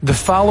The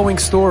following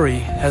story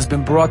has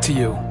been brought to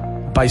you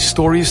by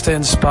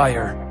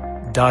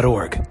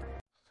StoriesToInspire.org.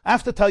 I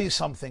have to tell you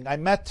something. I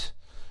met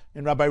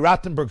in Rabbi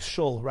Rattenberg's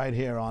shul right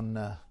here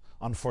on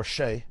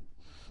Forshay.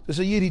 There's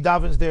a Yid, he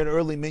davens there at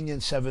early minyan,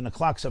 7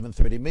 o'clock,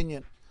 7:30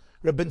 minyan.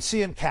 Rebbe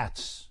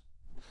Katz.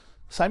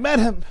 So I met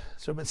him.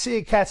 So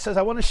Rebbe Katz says,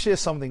 I want to share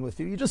something with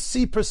you. You just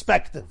see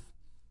perspective.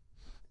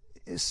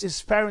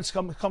 His parents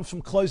come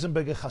from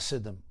Kloisenberger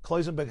Chassidim,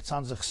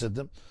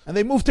 and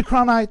they moved to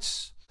Crown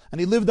Heights. And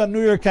he lived on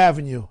New York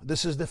Avenue.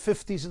 This is the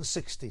 50s and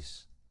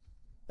 60s.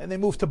 And they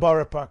moved to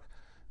Borough Park.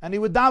 And he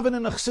would daven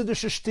in a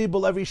Chassidish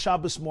shtibel every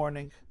Shabbos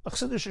morning. A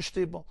Chassidish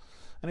shtibel.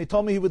 And he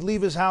told me he would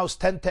leave his house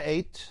 10 to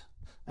 8.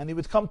 And he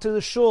would come to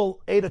the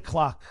shul 8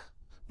 o'clock.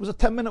 It was a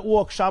 10-minute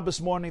walk Shabbos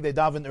morning. They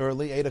daven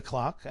early, 8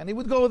 o'clock. And he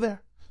would go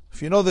there.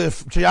 If you know the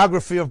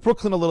geography of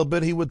Brooklyn a little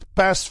bit, he would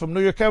pass from New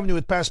York Avenue, he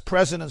would pass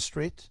President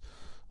Street.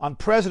 On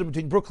President,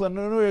 between Brooklyn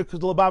and New York, because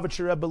the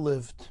Lubavitcher Rebbe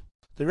lived.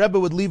 The Rebbe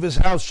would leave his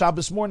house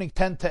Shabbos morning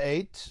 10 to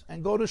 8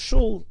 and go to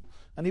shul,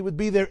 and he would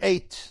be there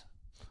 8.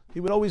 He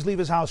would always leave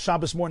his house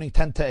Shabbos morning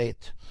 10 to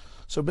 8.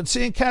 So Ben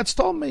Katz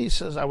told me, he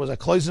says, I was at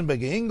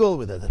Kloisenberg Ingel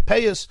with the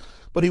payas,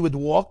 but he would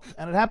walk,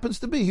 and it happens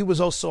to be he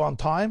was also on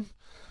time.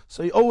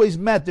 So he always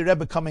met the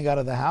Rebbe coming out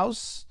of the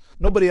house.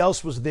 Nobody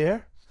else was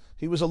there.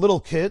 He was a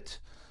little kid,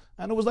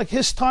 and it was like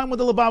his time with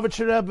the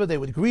Lubavitcher Rebbe. They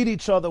would greet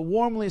each other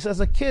warmly. He says, as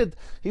a kid,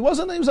 he was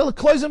a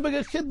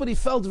Kloisenberger kid, but he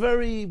felt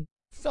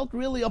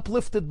really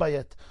uplifted by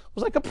it. It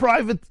was like a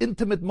private,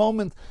 intimate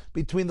moment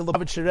between the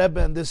Lubavitcher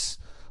Rebbe and this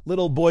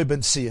little boy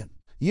Ben Sion.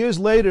 Years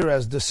later,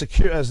 as the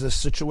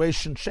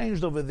situation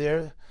changed over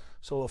there,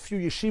 so a few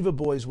yeshiva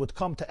boys would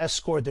come to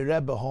escort the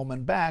Rebbe home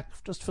and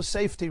back just for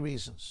safety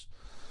reasons.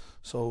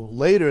 So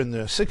later in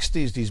the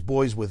 60s, these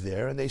boys were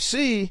there, and they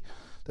see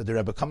that the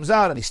Rebbe comes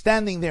out, and he's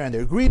standing there, and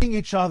they're greeting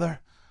each other.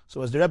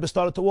 So as the Rebbe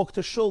started to walk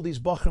to shul, these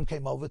Bachrim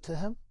came over to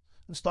him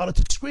and started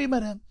to scream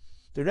at him.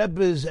 The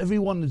Rebbe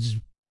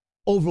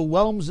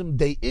overwhelms him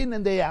day in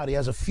and day out. He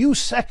has a few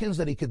seconds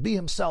that he could be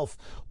himself,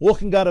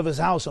 walking out of his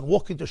house and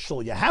walking to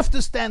shul. You have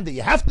to stand there.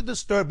 You have to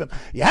disturb him.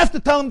 You have to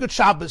tell him good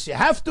Shabbos. You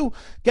have to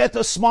get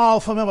a smile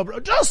from him.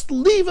 Just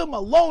leave him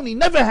alone. He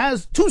never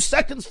has 2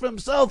 seconds for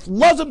himself.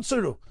 Lazim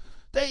tzuru.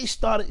 They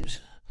started.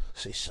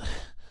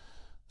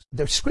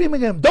 They're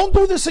screaming at him, don't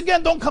do this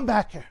again. Don't come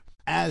back here.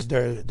 As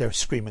they're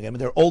screaming at him,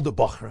 they're older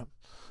Bachrim,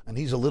 and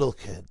he's a little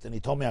kid. And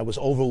he told me I was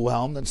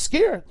overwhelmed and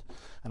scared.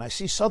 And I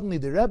see suddenly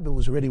the Rebbe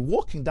was already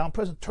walking down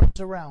President, turns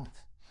around.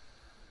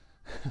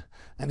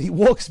 And he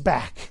walks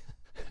back.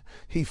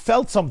 He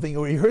felt something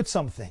or he heard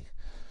something.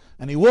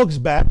 And he walks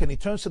back and he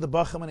turns to the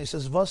Bachrim and he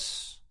says,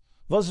 Was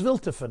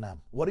wilt von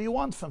him? What do you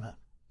want from him?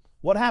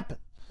 What happened?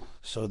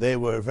 So they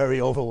were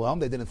very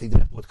overwhelmed. They didn't think the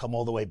Rebbe would come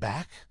all the way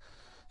back.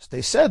 So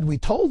they said, we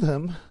told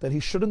him that he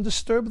shouldn't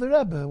disturb the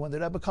Rebbe. When the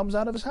Rebbe comes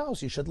out of his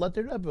house, he should let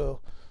the Rebbe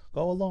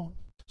go alone.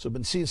 So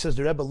Ben Sion says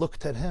the Rebbe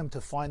looked at him to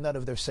find out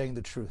if they're saying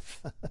the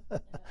truth.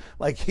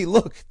 Like he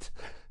looked.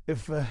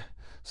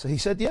 So he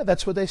said, yeah,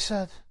 that's what they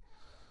said.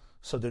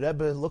 So the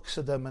Rebbe looks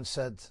at them and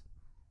said,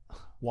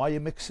 why are you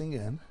mixing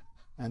in?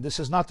 And this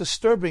is not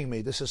disturbing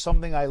me. This is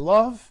something I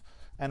love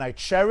and I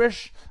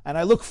cherish and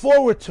I look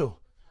forward to.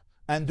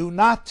 And do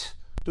not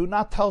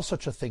tell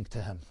such a thing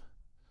to him.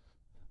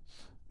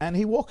 And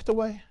he walked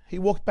away. He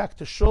walked back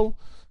to shul.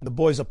 The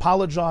boys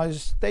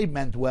apologized. They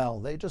meant well.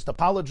 They just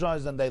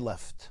apologized and they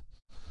left.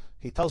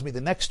 He tells me the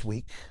next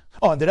week,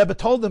 and the Rebbe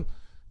told him,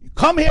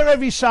 come here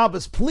every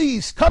Shabbos,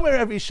 please, come here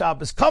every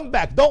Shabbos, come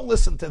back, don't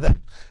listen to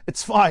them.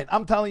 It's fine,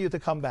 I'm telling you to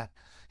come back.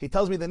 He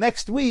tells me the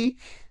next week,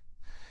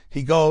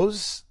 he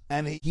goes,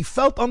 and he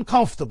felt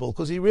uncomfortable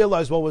because he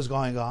realized what was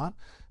going on.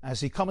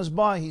 As he comes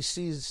by, he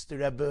sees the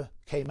Rebbe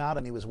came out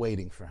and he was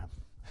waiting for him.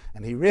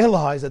 And he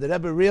realized that the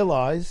Rebbe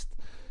realized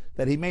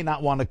that he may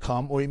not want to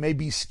come, or he may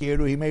be scared,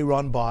 or he may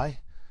run by.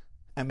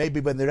 And maybe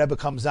when the Rebbe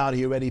comes out,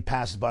 he already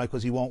passed by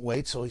because he won't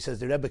wait. So he says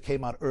the Rebbe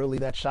came out early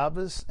that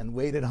Shabbos and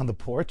waited on the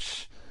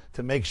porch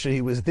to make sure he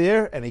was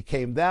there. And he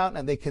came down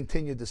and they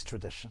continued this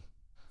tradition.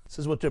 This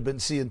is what Rebbe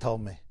Sion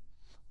told me.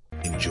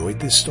 Enjoyed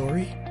this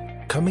story?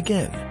 Come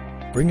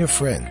again. Bring a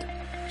friend.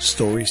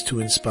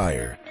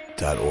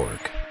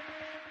 StoriesToInspire.org